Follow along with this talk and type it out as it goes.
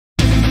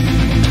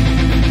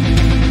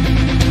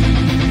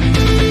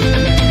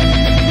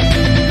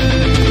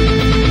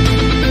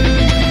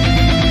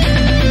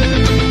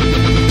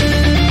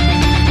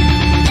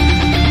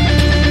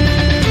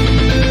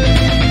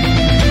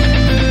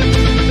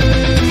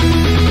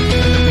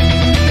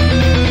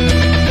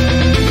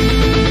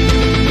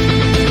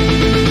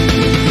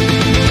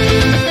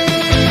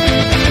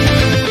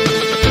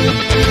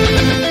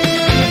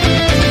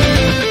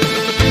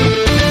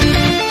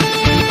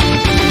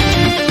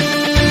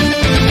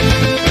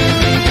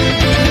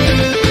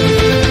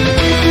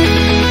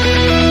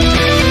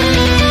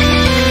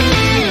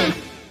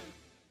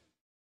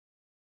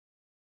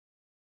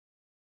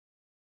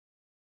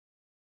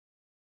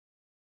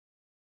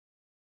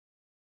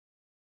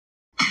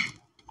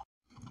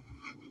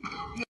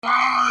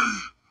Why?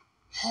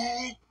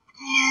 Hulk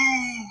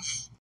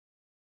lose!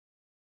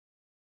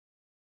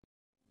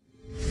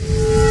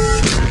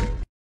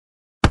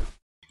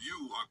 You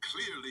are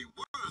clearly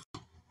worth.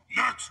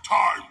 Next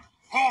time,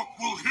 Hulk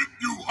will hit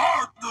you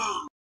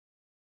harder!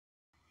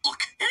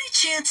 Look, any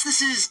chance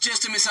this is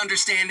just a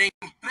misunderstanding?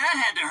 That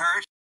had to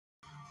hurt.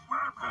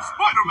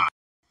 Spider-Man!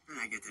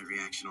 I get that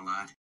reaction a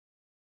lot.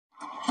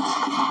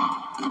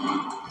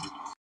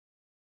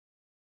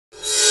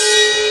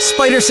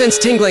 Spider sense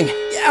tingling.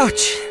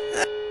 Ouch.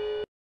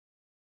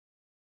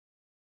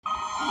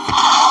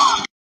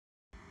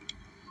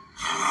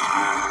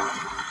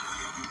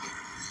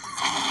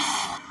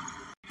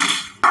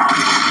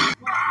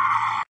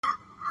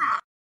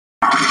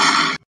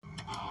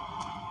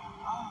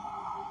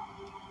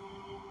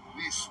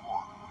 This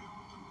one.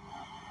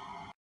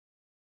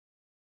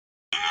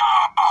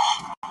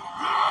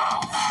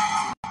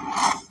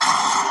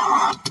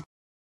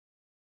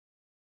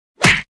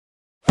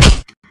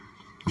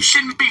 You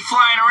shouldn't be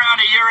flying around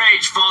at your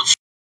age, Vulture.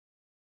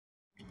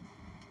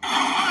 What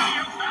are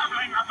you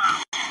babbling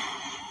about?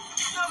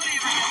 Nobody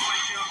ever gets my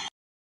joke.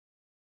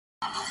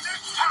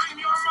 Next time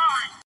you're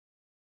mine!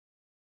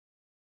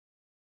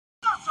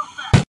 Not so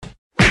fast!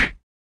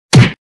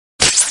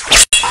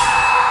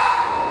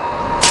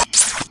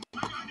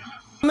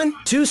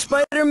 Two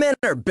Spider-Men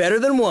are better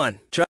than one.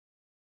 Try.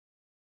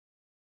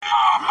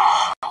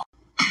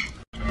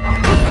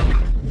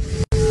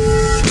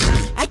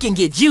 I can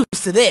get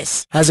used to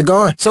this. How's it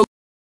going? So,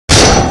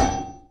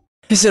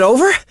 is it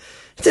over?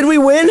 Did we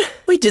win?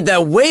 We did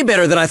that way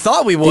better than I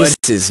thought we would.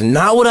 This is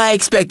not what I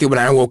expected when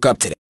I woke up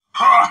today.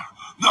 Ha!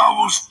 That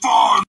was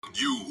fun!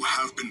 You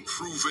have been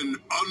proven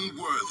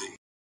unworthy.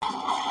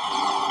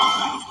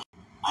 I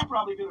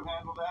probably could have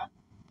handled that.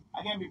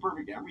 I can't be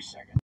perfect every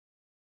second.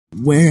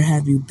 Where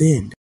have you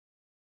been?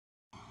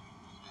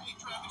 Hey,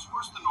 traffic's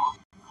worse than normal.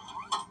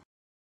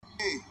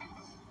 Hey,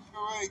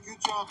 alright, good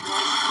job,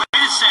 guys.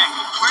 Wait a sec.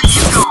 Where are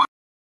you going?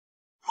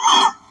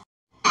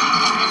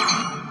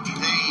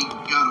 They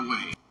got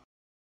away.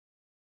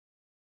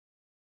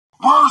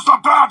 Where's the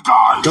bad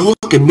guy? Don't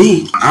look at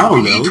me. I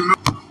don't know.